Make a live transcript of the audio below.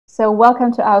So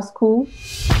welcome to our school.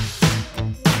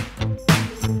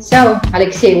 So,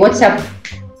 Alexei, what's up?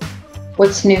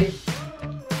 What's new?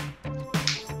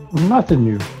 Nothing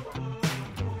new.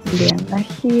 Lena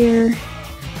here.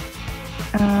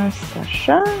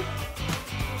 Саша.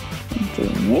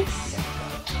 Денис.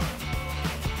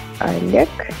 Олег.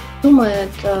 Думаю,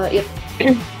 это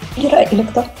Ира или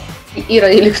кто? Ира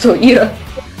или кто? Ира.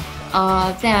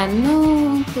 Then,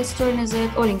 no, whose turn is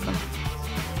it? Olenka.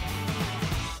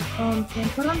 I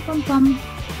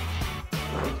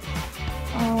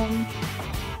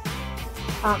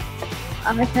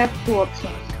have two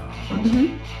options.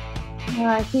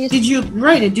 Did you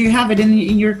write it? Do you have it in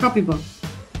your copybook?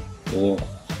 Yeah.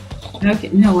 Okay,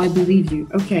 no, I believe you.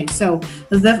 Okay, so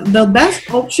the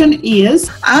best option is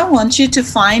I want you to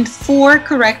find 4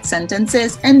 correct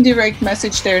sentences and direct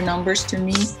message their numbers to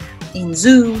me in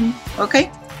Zoom,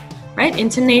 okay? Right?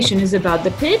 Intonation is about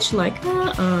the pitch, like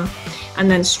and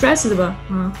then stress is about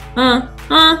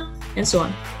and so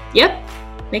on. Yep,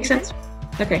 makes sense.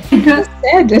 Okay. I just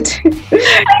said it.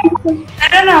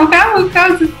 I don't know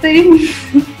how's the thing.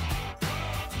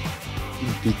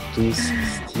 Beatles,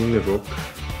 Sting, Rock.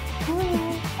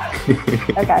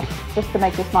 Okay, just to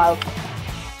make you smile.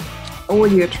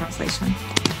 Audio translation.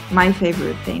 My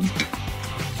favorite thing.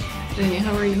 Dunya,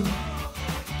 how are you?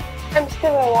 I'm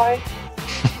still alive.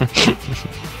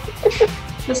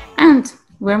 And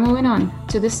we're moving on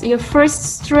to this your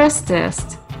first stress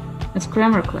test at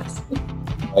grammar class.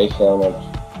 I have it.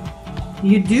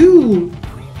 you do.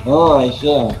 Oh, I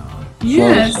have.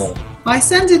 Yes, Sorry. I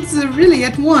sent it really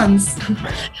at once.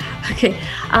 Okay.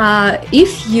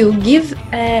 If you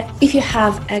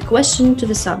have a question to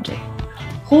the subject,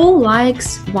 who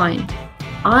likes wine?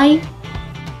 I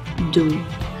do.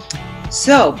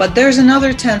 So, but there's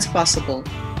another tense possible.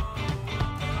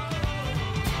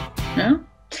 No?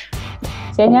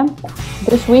 Ксения,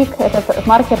 this week, этот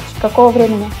маркер какого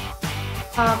времени?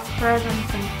 Present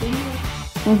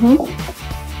continuous.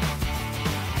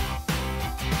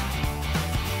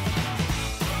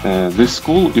 This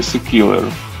school is a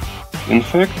killer. In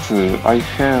fact, I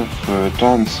have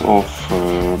tons of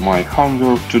my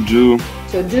homework to do.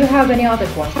 So, do you have any other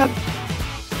questions?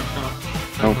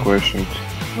 No questions.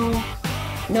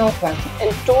 No questions.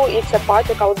 And 2 is a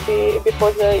particle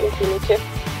before the infinitive.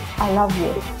 I love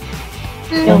you.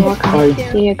 You're welcome.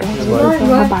 See you guys.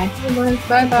 Bye-bye.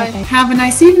 Bye-bye. Have a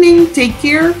nice evening. Take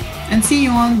care and see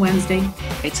you on Wednesday.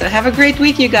 Right, so have a great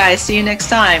week, you guys. See you next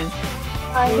time.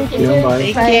 Yeah, bye.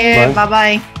 Take care. Bye.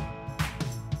 Bye-bye.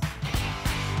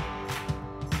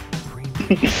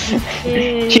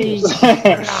 Cheers.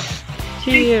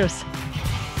 Cheers.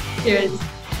 Cheers.